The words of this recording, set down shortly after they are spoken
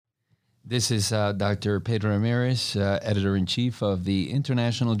This is Dr. Pedro Ramirez, editor-in-chief of the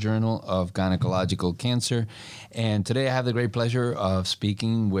International Journal of Gynecological Cancer. And today I have the great pleasure of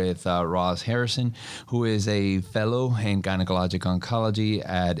speaking with Ross Harrison, who is a fellow in gynecologic oncology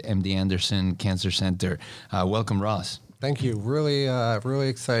at MD Anderson Cancer Center. Welcome, Ross. Thank you. Really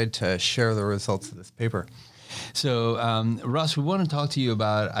excited to share the results of this paper. So, Ross, we want to talk to you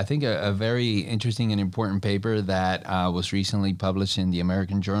about, I think, a very interesting and important paper that was recently published in the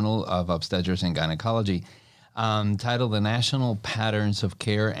American Journal of Obstetrics and Gynecology, titled The National Patterns of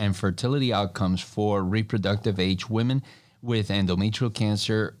Care and Fertility Outcomes for Reproductive Age Women with Endometrial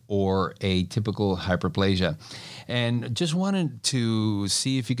Cancer or Atypical Hyperplasia. And just wanted to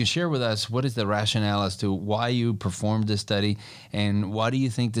see if you could share with us what is the rationale as to why you performed this study and why do you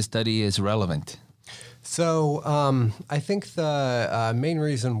think the study is relevant? So I think the main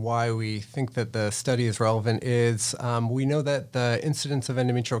reason why we think that the study is relevant is we know that the incidence of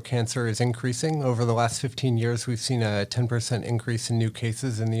endometrial cancer is increasing. Over the last 15 years, we've seen a 10% increase in new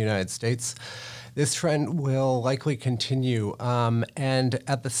cases in the United States. This trend will likely continue. And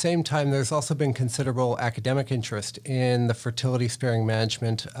at the same time, there's also been considerable academic interest in the fertility-sparing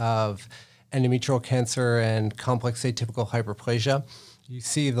management of endometrial cancer and complex atypical hyperplasia. You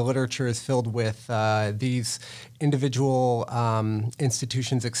see the literature is filled with these individual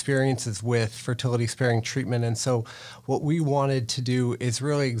institutions' experiences with fertility-sparing treatment. And so what we wanted to do is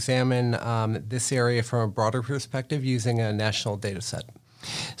really examine this area from a broader perspective using a national data set.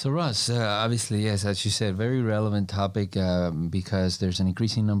 So, Ross, obviously, yes, as you said, very relevant topic because there's an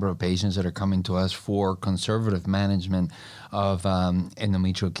increasing number of patients that are coming to us for conservative management of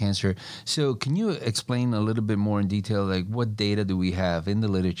endometrial cancer. So can you explain a little bit more in detail, like what data do we have in the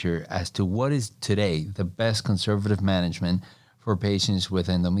literature as to what is today the best conservative management for patients with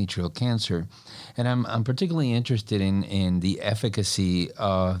endometrial cancer? And I'm particularly interested in the efficacy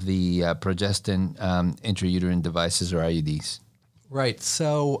of the progestin intrauterine devices or IUDs. Right.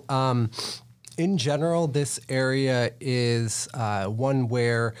 So in general, this area is one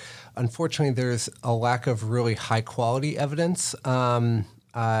where, unfortunately, there's a lack of really high-quality evidence.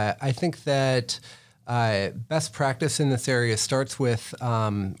 I think that best practice in this area starts with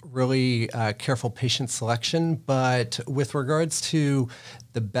really careful patient selection, but with regards to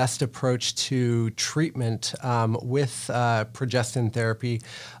the best approach to treatment with progestin therapy,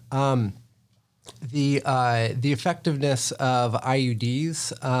 the effectiveness of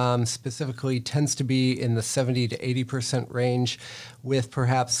IUDs specifically tends to be in the 70 to 80% range, with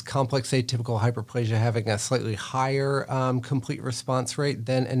perhaps complex atypical hyperplasia having a slightly higher complete response rate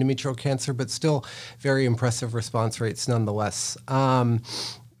than endometrial cancer, but still very impressive response rates nonetheless.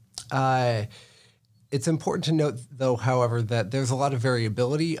 It's important to note, though, however, that there's a lot of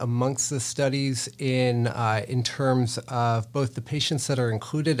variability amongst the studies in terms of both the patients that are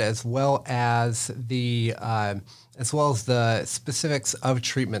included as well as the specifics of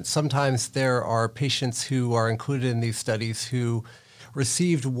treatment. Sometimes there are patients who are included in these studies who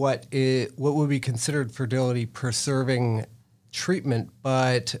received what would be considered fertility-preserving treatment,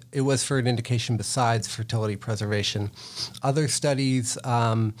 but it was for an indication besides fertility preservation. Other studies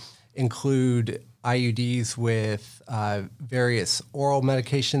include IUDs with various oral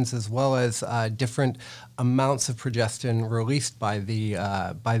medications, as well as different amounts of progestin released by the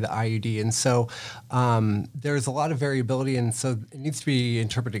IUD, and so there's a lot of variability, and so it needs to be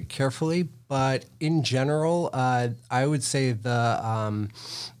interpreted carefully. But in general, I would say the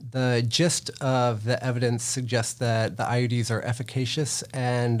gist of the evidence suggests that the IUDs are efficacious,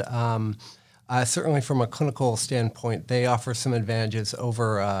 and certainly from a clinical standpoint, they offer some advantages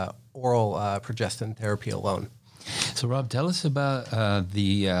over oral progestin therapy alone. So, Rob, tell us about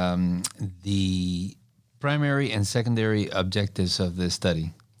the primary and secondary objectives of this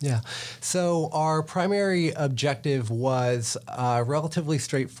study. Yeah. So our primary objective was relatively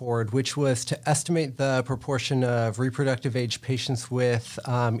straightforward, which was to estimate the proportion of reproductive age patients with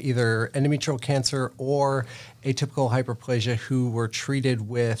either endometrial cancer or atypical hyperplasia who were treated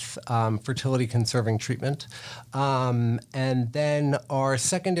with fertility-conserving treatment. And then our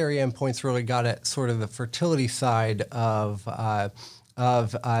secondary endpoints really got at sort of the fertility side of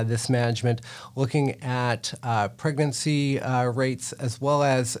this management, looking at pregnancy rates as well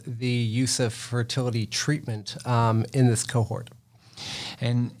as the use of fertility treatment in this cohort.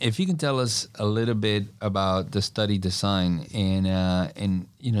 And if you can tell us a little bit about the study design and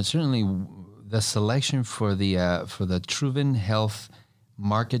certainly the selection for the Truven Health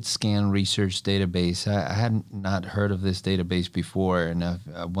Market Scan Research Database. I had not heard of this database before, and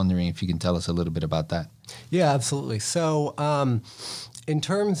I'm wondering if you can tell us a little bit about that. Yeah, absolutely. So in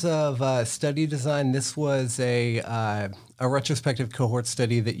terms of study design, this was a retrospective cohort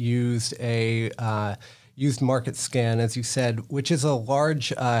study that used used Market Scan, as you said, which is a large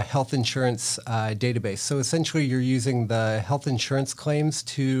health insurance database. So essentially, you're using the health insurance claims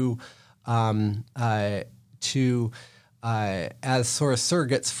as sort of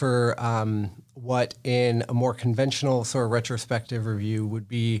surrogates for what in a more conventional sort of retrospective review would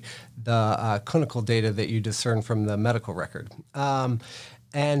be the clinical data that you discern from the medical record.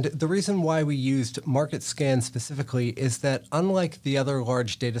 And the reason why we used Market Scan specifically is that unlike the other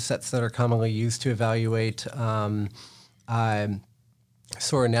large data sets that are commonly used to evaluate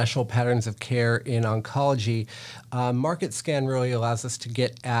sort of national patterns of care in oncology, Market Scan really allows us to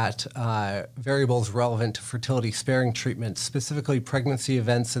get at variables relevant to fertility-sparing treatment, specifically pregnancy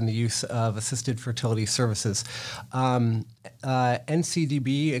events and the use of assisted fertility services. NCDB,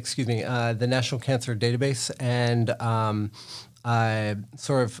 the National Cancer Database, and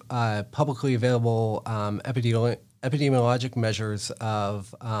publicly available epidemiologic measures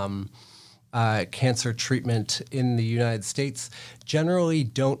of cancer treatment in the United States generally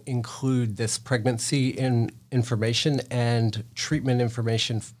don't include this pregnancy information and treatment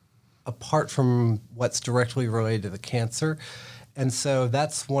information apart from what's directly related to the cancer. And so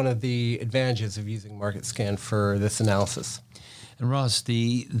that's one of the advantages of using Market Scan for this analysis. And Ross,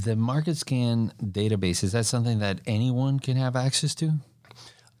 the Market Scan database, is that something that anyone can have access to?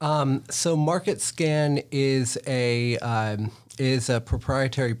 So Market Scan is a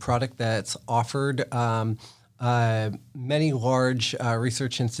proprietary product that's offered. Many large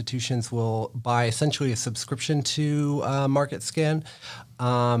research institutions will buy essentially a subscription to Market Scan,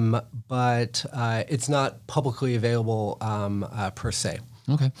 but it's not publicly available per se.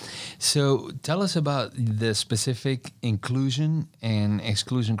 Okay. So tell us about the specific inclusion and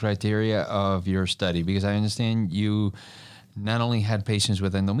exclusion criteria of your study, because I understand you not only had patients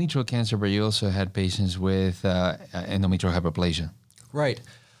with endometrial cancer, but you also had patients with endometrial hyperplasia. Right.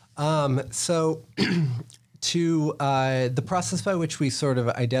 So the process by which we sort of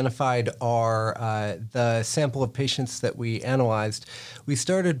identified the sample of patients that we analyzed, we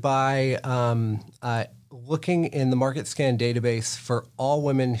started by looking in the Market Scan database for all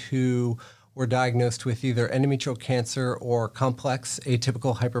women who were diagnosed with either endometrial cancer or complex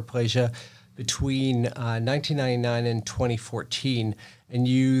atypical hyperplasia between 1999 and 2014, and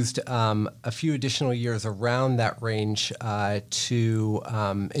used a few additional years around that range to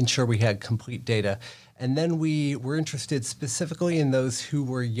ensure we had complete data. And then we were interested specifically in those who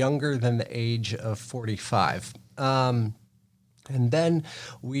were younger than the age of 45. And then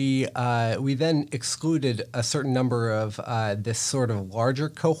we then excluded a certain number of this sort of larger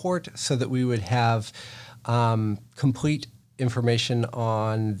cohort so that we would have complete information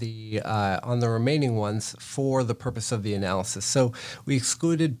on the remaining ones for the purpose of the analysis. So we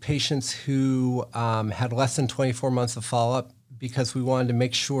excluded patients who had less than 24 months of follow-up because we wanted to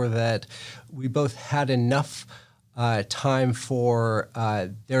make sure that we both had enough time for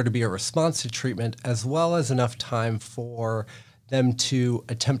there to be a response to treatment, as well as enough time for them to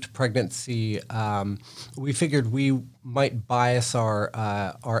attempt pregnancy. We figured we might bias our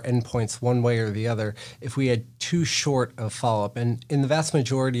endpoints one way or the other if we had too short of follow-up. And in the vast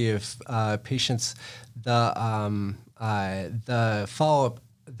majority of patients, the follow-up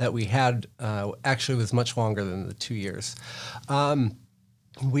that we had actually was much longer than the 2 years.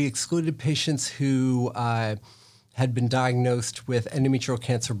 We excluded patients who had been diagnosed with endometrial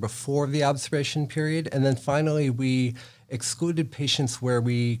cancer before the observation period. And then finally, we excluded patients where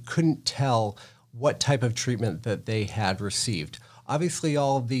we couldn't tell what type of treatment that they had received. Obviously,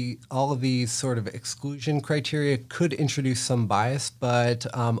 all of these sort of exclusion criteria could introduce some bias, but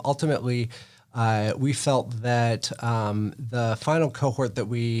ultimately, we felt that the final cohort that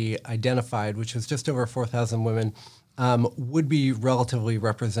we identified, which was just over 4,000 women, would be relatively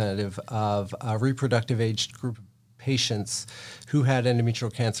representative of a reproductive aged group of patients who had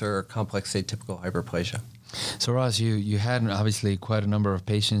endometrial cancer or complex atypical hyperplasia. So Ross, you had obviously quite a number of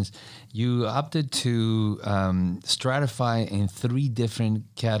patients. You opted to stratify in 3 different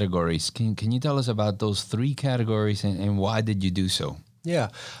categories. Can you tell us about those 3 categories and why did you do so? Yeah.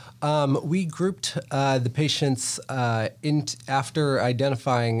 We grouped the patients after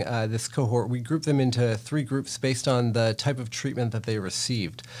identifying this cohort. We grouped them into 3 groups based on the type of treatment that they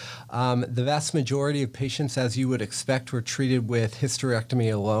received. The vast majority of patients, as you would expect, were treated with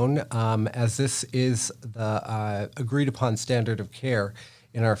hysterectomy alone, as this is the agreed upon standard of care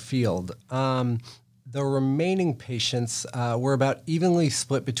in our field. the remaining patients were about evenly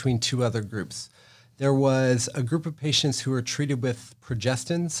split between two other groups. There was a group of patients who were treated with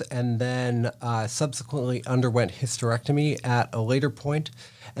progestins and then subsequently underwent hysterectomy at a later point.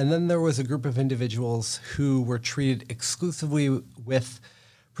 And then there was a group of individuals who were treated exclusively with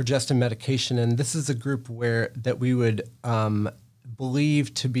progestin medication. And this is a group that we would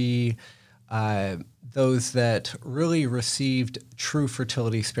believe to be those that really received true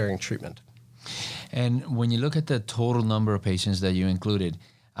fertility-sparing treatment. And when you look at the total number of patients that you included,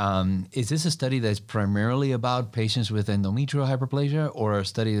 is this a study that's primarily about patients with endometrial hyperplasia or a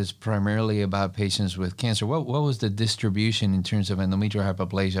study that's primarily about patients with cancer? What was the distribution in terms of endometrial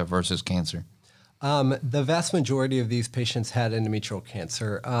hyperplasia versus cancer? The vast majority of these patients had endometrial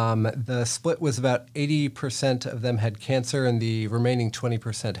cancer. The split was about 80% of them had cancer and the remaining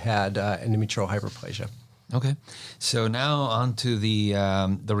 20% had endometrial hyperplasia. Okay. So now on to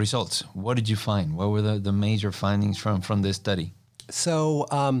the results. What did you find? What were the major findings from this study? So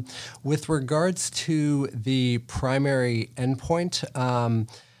with regards to the primary endpoint,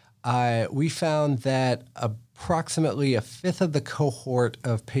 we found that approximately a fifth of the cohort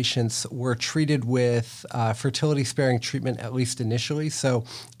of patients were treated with fertility-sparing treatment, at least initially. So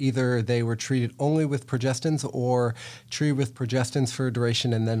either they were treated only with progestins or treated with progestins for a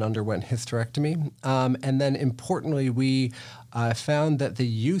duration and then underwent hysterectomy. And then importantly, we found that the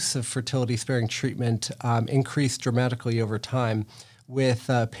use of fertility-sparing treatment increased dramatically over time, with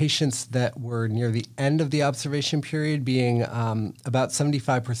patients that were near the end of the observation period being about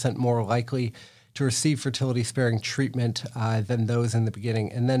 75% more likely to receive fertility-sparing treatment than those in the beginning.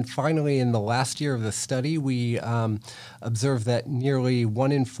 And then finally, in the last year of the study, we observed that nearly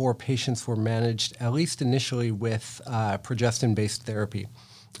 1 in 4 patients were managed, at least initially, with progestin-based therapy.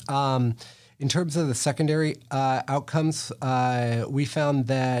 In terms of the secondary outcomes, we found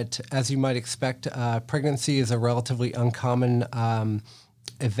that, as you might expect, pregnancy is a relatively uncommon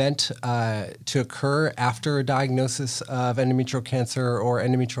event to occur after a diagnosis of endometrial cancer or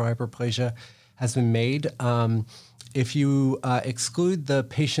endometrial hyperplasia has been made. If you exclude the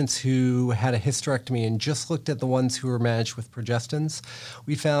patients who had a hysterectomy and just looked at the ones who were managed with progestins,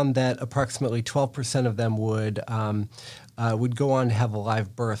 we found that approximately 12% of them would go on to have a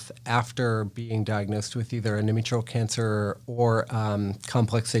live birth after being diagnosed with either endometrial cancer or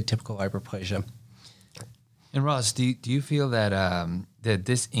complex atypical hyperplasia. And Ross, do you feel that that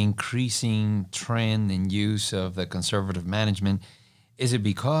this increasing trend in use of the conservative management, is it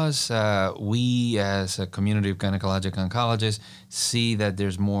because we as a community of gynecologic oncologists see that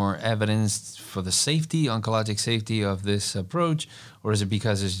there's more evidence for the safety, oncologic safety of this approach, or is it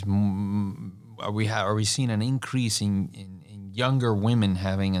because are we seeing an increase in younger women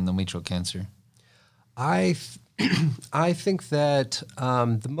having endometrial cancer? I think that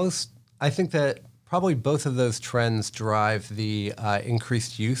probably both of those trends drive the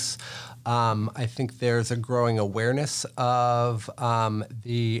increased use. I think there's a growing awareness of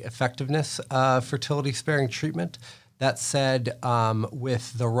the effectiveness of fertility-sparing treatment. That said,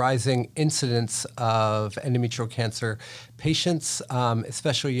 with the rising incidence of endometrial cancer, patients,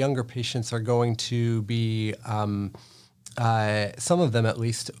 especially younger patients, are going to be, some of them at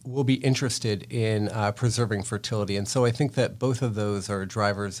least, will be interested in preserving fertility. And so I think that both of those are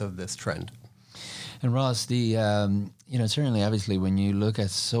drivers of this trend. And Ross, certainly, obviously, when you look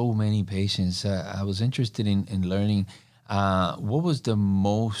at so many patients, I was interested in learning what was the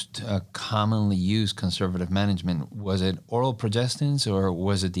most commonly used conservative management. Was it oral progestins or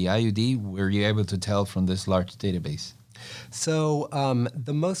was it the IUD? Were you able to tell from this large database? So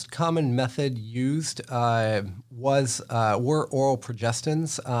the most common method used were oral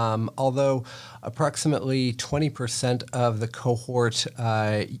progestins, although approximately 20% of the cohort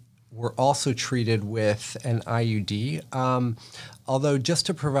were also treated with an IUD. Although, just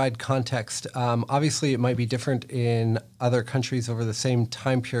to provide context, obviously it might be different in other countries over the same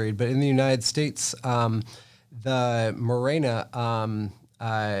time period, but in the United States, the Mirena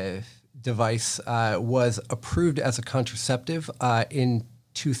device was approved as a contraceptive in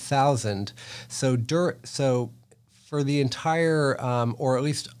 2000. So for the entire, or at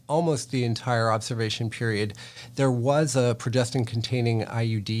least almost the entire observation period, there was a progestin-containing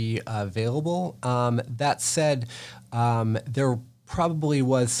IUD available. That said, there probably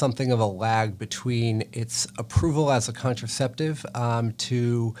was something of a lag between its approval as a contraceptive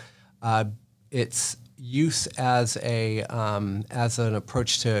to its use as an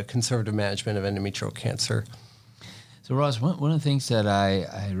approach to conservative management of endometrial cancer. So Ross, one of the things that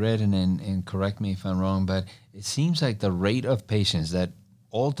I read, and correct me if I'm wrong, but it seems like the rate of patients that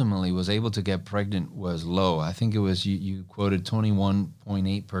ultimately was able to get pregnant was low. I think it was, you quoted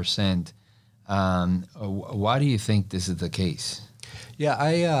 21.8% Why do you think this is the case? Yeah,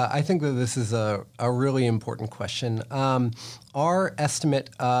 I think that this is a really important question. Our estimate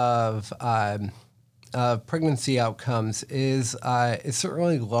of pregnancy outcomes is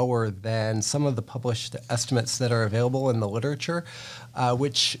certainly lower than some of the published estimates that are available in the literature,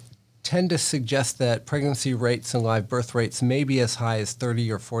 which tend to suggest that pregnancy rates and live birth rates may be as high as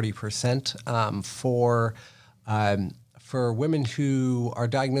 30 or 40% for women who are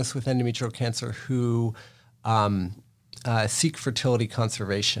diagnosed with endometrial cancer who seek fertility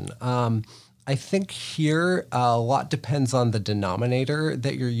conservation. I think here a lot depends on the denominator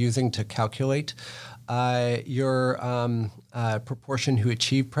that you're using to calculate your proportion who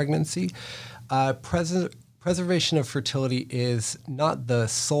achieve pregnancy. Preservation of fertility is not the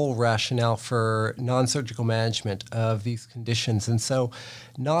sole rationale for non-surgical management of these conditions. And so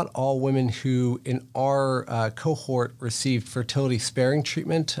not all women who in our cohort received fertility-sparing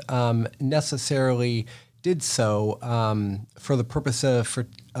treatment necessarily did so for the purpose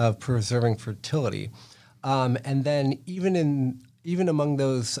of preserving fertility. And then even among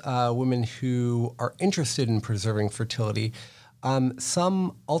those women who are interested in preserving fertility,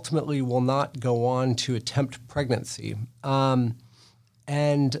 some ultimately will not go on to attempt pregnancy.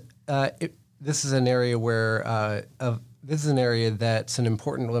 This is an area where this is an area that's an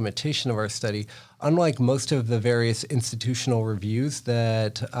important limitation of our study. Unlike most of the various institutional reviews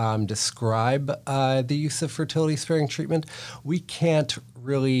that describe the use of fertility-sparing treatment, we can't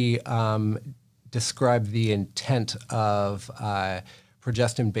really describe the intent of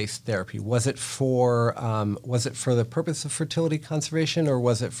progestin-based therapy. Was it for the purpose of fertility conservation, or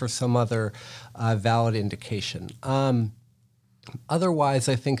was it for some other valid indication? Otherwise,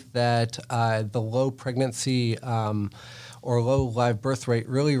 I think that the low pregnancy or low live birth rate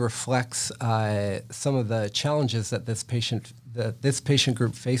really reflects some of the challenges that this patient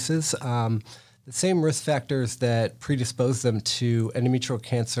group faces. The same risk factors that predispose them to endometrial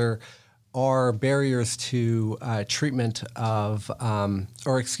cancer are barriers to treatment of,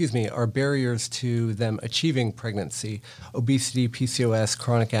 are barriers to them achieving pregnancy: obesity, PCOS,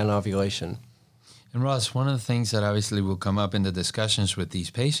 chronic anovulation. And Ross, one of the things that obviously will come up in the discussions with these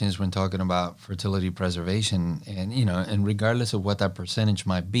patients when talking about fertility preservation, and regardless of what that percentage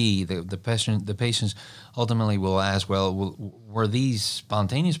might be, the patients ultimately will ask, well, were these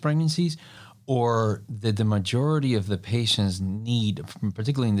spontaneous pregnancies, or did the majority of the patients need,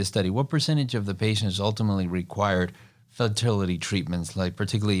 particularly in this study, what percentage of the patients ultimately required fertility treatments, like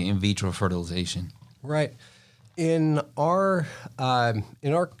particularly in vitro fertilization? Right. In our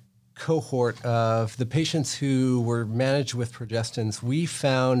cohort of the patients who were managed with progestins, we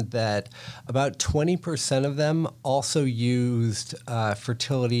found that about 20% of them also used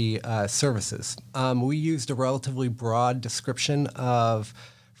fertility services. We used a relatively broad description of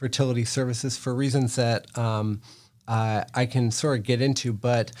fertility services for reasons that I can sort of get into,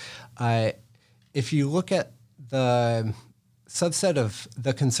 but if you look at the subset of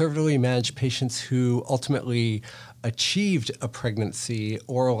the conservatively managed patients who ultimately achieved a pregnancy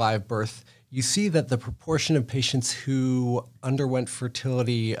or a live birth, you see that the proportion of patients who underwent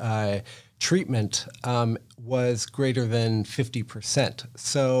fertility treatment was greater than 50%.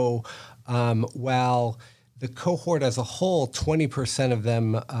 So while the cohort as a whole, 20% of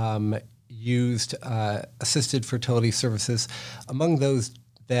them used assisted fertility services, among those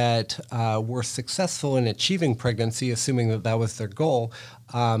that were successful in achieving pregnancy, assuming that that was their goal,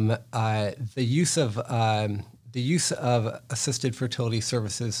 the use of assisted fertility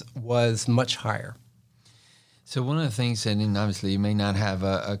services was much higher. So one of the things, and obviously you may not have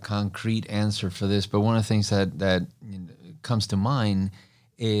a concrete answer for this, but one of the things that comes to mind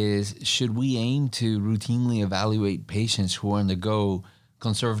is, should we aim to routinely evaluate patients who undergo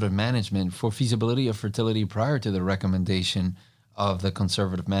conservative management for feasibility of fertility prior to the recommendation of the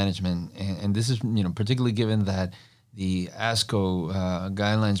conservative management? And this is, particularly given that the ASCO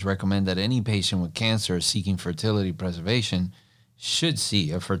guidelines recommend that any patient with cancer seeking fertility preservation should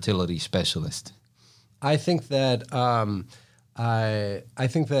see a fertility specialist. I think that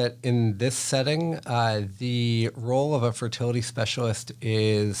in this setting, the role of a fertility specialist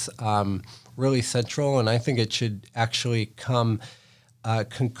is really central, and I think it should actually come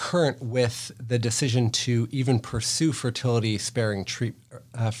concurrent with the decision to even pursue fertility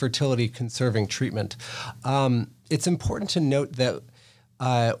conserving treatment. It's important to note that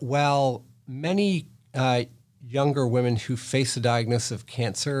while many younger women who face a diagnosis of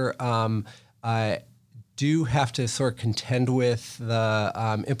cancer do have to sort of contend with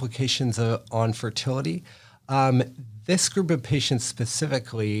the implications on fertility, this group of patients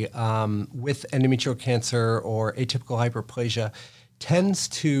specifically with endometrial cancer or atypical hyperplasia tends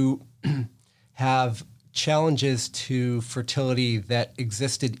to have challenges to fertility that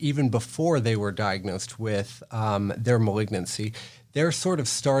existed even before they were diagnosed with their malignancy. They're sort of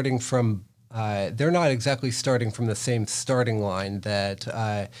starting from, they're not exactly starting from the same starting line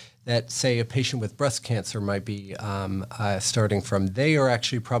that say a patient with breast cancer might be starting from. They are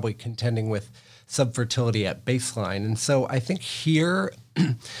actually probably contending with subfertility at baseline. And so I think here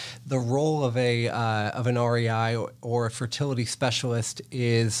the role of an REI or a fertility specialist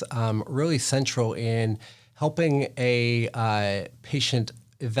is really central in helping a patient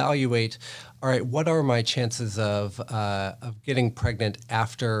evaluate, all right, what are my chances of getting pregnant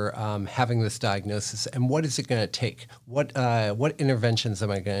after having this diagnosis, and what is it going to take? What interventions am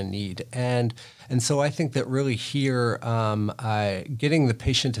I going to need? And so I think that really here, getting the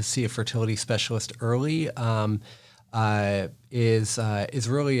patient to see a fertility specialist early is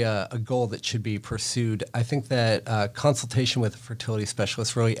really a goal that should be pursued. I think that consultation with a fertility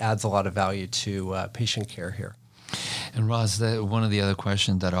specialist really adds a lot of value to patient care here. And Ross, one of the other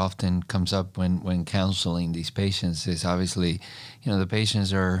questions that often comes up when counseling these patients is obviously, the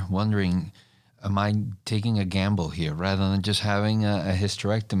patients are wondering, am I taking a gamble here rather than just having a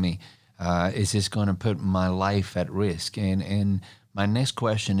hysterectomy? Is this going to put my life at risk? And my next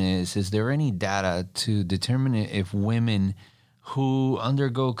question is there any data to determine if women who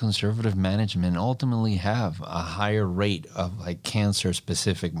undergo conservative management ultimately have a higher rate of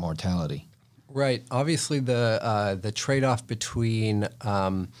cancer-specific mortality? Right. Obviously, the trade-off between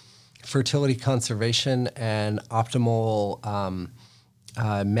fertility conservation and optimal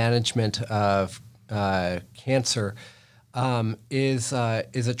management of cancer is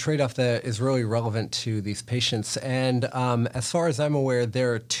a trade-off that is really relevant to these patients. And as far as I'm aware,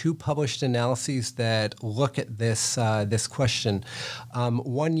 there are two published analyses that look at this question.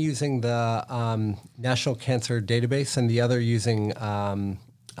 One using the National Cancer Database, and the other using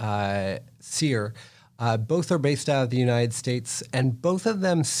SEER. Both are based out of the United States, and both of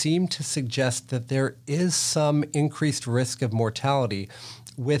them seem to suggest that there is some increased risk of mortality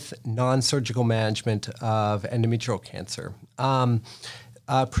with non-surgical management of endometrial cancer.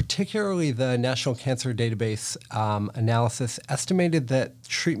 Particularly the National Cancer Database analysis estimated that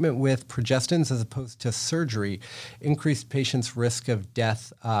treatment with progestins as opposed to surgery increased patients' risk of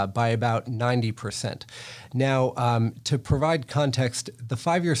death by about 90%. Now, to provide context, the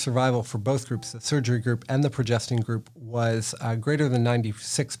 5-year survival for both groups, the surgery group and the progestin group, was greater than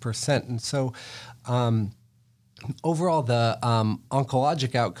 96%. And so overall, the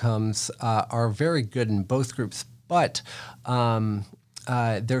oncologic outcomes are very good in both groups, but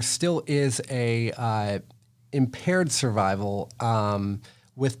there still is a impaired survival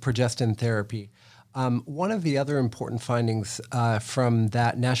with progestin therapy. One of the other important findings from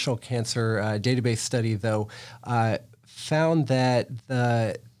that National Cancer Database study, though, found that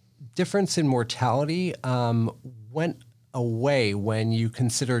the difference in mortality went away when you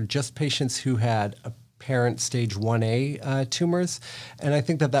considered just patients who had apparent stage 1A tumors. And I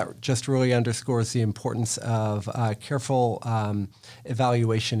think that just really underscores the importance of careful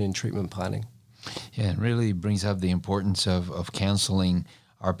evaluation in treatment planning. Yeah, it really brings up the importance of counseling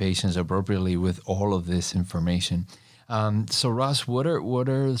our patients appropriately with all of this information. So Ross, what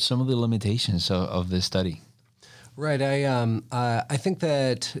are some of the limitations of this study? Right. I think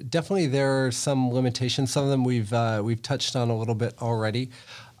that definitely there are some limitations. Some of them we've touched on a little bit already.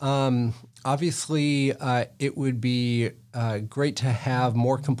 Obviously, it would be great to have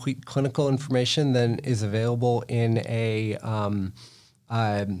more complete clinical information than is available in a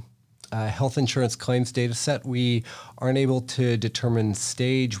health insurance claims data set. We aren't able to determine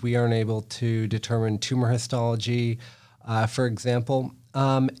stage. We aren't able to determine tumor histology, for example.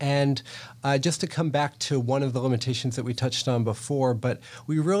 And just to come back to one of the limitations that we touched on before, but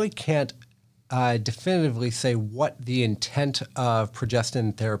we really can't definitively say what the intent of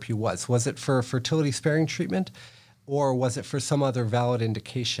progestin therapy was. Was it for fertility-sparing treatment, or was it for some other valid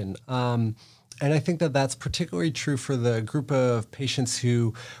indication? And I think that that's particularly true for the group of patients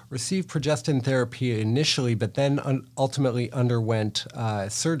who received progestin therapy initially, but then ultimately underwent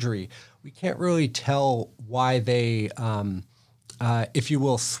surgery. We can't really tell why they if you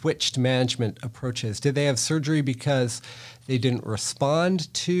will, switched management approaches. Did they have surgery because they didn't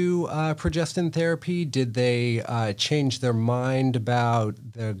respond to progestin therapy? Did they change their mind about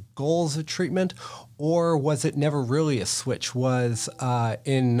the goals of treatment? Or was it never really a switch? Was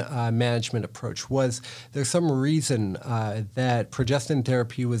in management approach? Was there some reason that progestin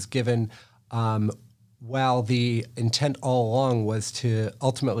therapy was given while the intent all along was to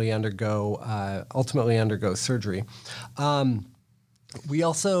ultimately undergo surgery? We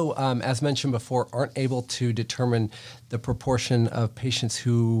also, as mentioned before, aren't able to determine the proportion of patients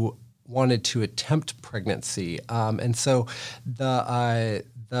who wanted to attempt pregnancy. And so the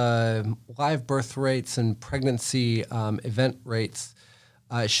live birth rates and pregnancy event rates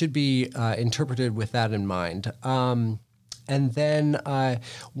should be interpreted with that in mind. And then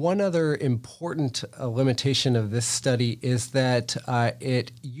one other important limitation of this study is that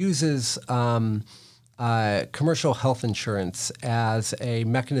it uses commercial health insurance as a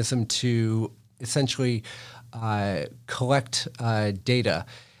mechanism to essentially collect data.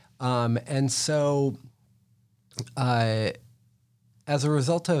 And so as a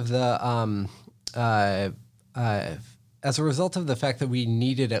result of the fact that we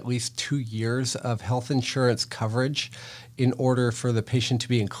needed at least 2 years of health insurance coverage in order for the patient to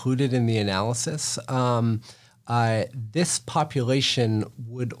be included in the analysis, this population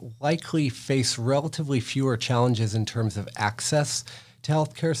would likely face relatively fewer challenges in terms of access to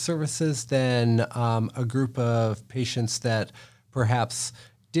healthcare services than a group of patients that perhaps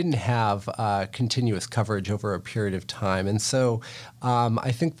didn't have continuous coverage over a period of time. And so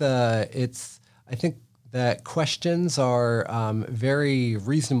I think that questions are very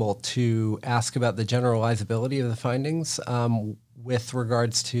reasonable to ask about the generalizability of the findings with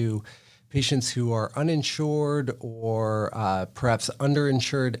regards to patients who are uninsured or perhaps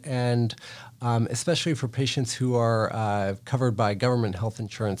underinsured, and especially for patients who are covered by government health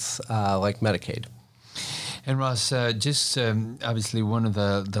insurance like Medicaid. And Ross, just obviously one of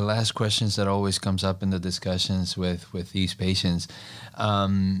the last questions that always comes up in the discussions with these patients,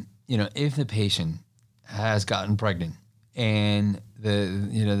 if the patient has gotten pregnant, and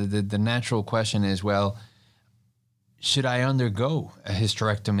the natural question is, well, should I undergo a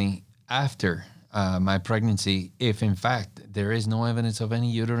hysterectomy after my pregnancy if in fact there is no evidence of any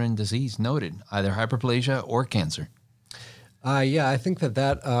uterine disease noted, either hyperplasia or cancer? I think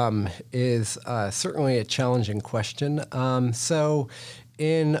that is certainly a challenging question. So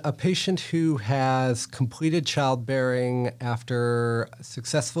in a patient who has completed childbearing after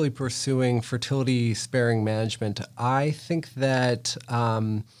successfully pursuing fertility-sparing management, I think that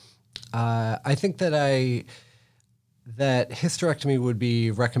hysterectomy would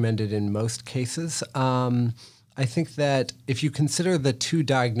be recommended in most cases. I think that if you consider the two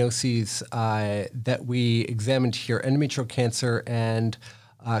diagnoses that we examined here, endometrial cancer and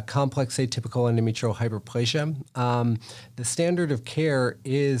complex atypical endometrial hyperplasia, the standard of care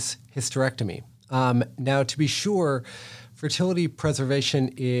is hysterectomy. Now, to be sure, fertility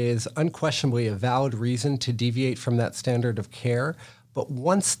preservation is unquestionably a valid reason to deviate from that standard of care. But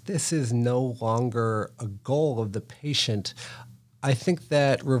once this is no longer a goal of the patient, I think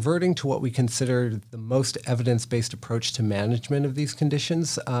that reverting to what we consider the most evidence-based approach to management of these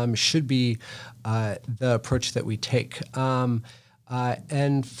conditions should be the approach that we take. And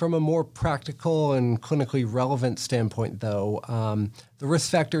from a more practical and clinically relevant standpoint, though, the risk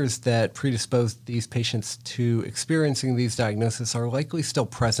factors that predispose these patients to experiencing these diagnoses are likely still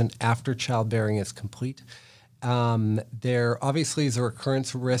present after childbearing is complete. There obviously is a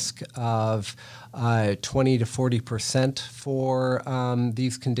recurrence risk of 20 to 40% for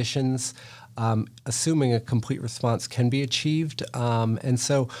these conditions, assuming a complete response can be achieved. And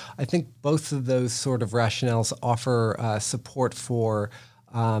so I think both of those sort of rationales offer support for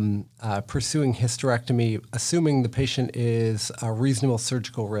pursuing hysterectomy, assuming the patient is a reasonable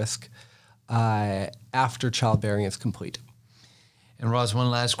surgical risk after childbearing is complete. And Ross, one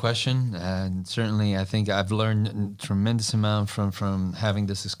last question, and certainly I think I've learned a tremendous amount from having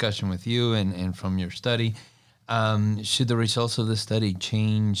this discussion with you and from your study. Should the results of the study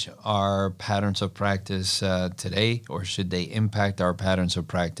change our patterns of practice today, or should they impact our patterns of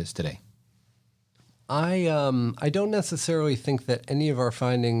practice today? I don't necessarily think that any of our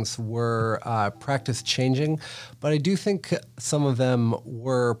findings were practice changing, but I do think some of them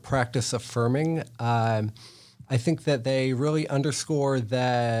were practice affirming. I think that they really underscore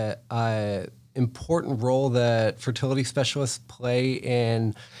the important role that fertility specialists play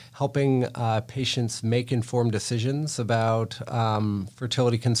in helping patients make informed decisions about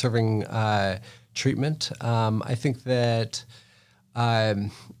fertility conserving treatment. I think that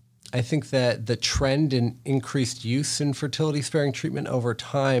the trend in increased use in fertility sparing treatment over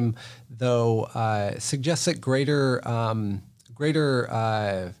time, though, suggests that greater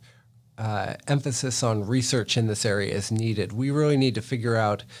emphasis on research in this area is needed. We really need to figure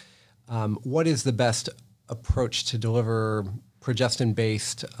out what is the best approach to deliver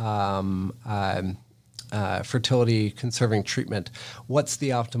progestin-based fertility-conserving treatment. What's the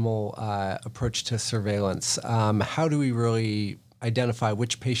optimal approach to surveillance? How do we really identify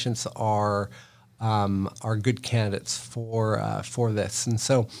which patients are good candidates for this? And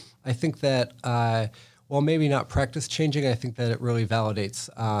so I think that while maybe not practice changing, I think that it really validates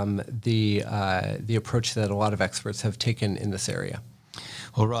the approach that a lot of experts have taken in this area.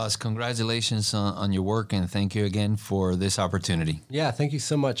 Well, Ross, congratulations on your work, and thank you again for this opportunity. Yeah, thank you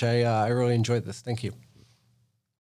so much. I really enjoyed this. Thank you.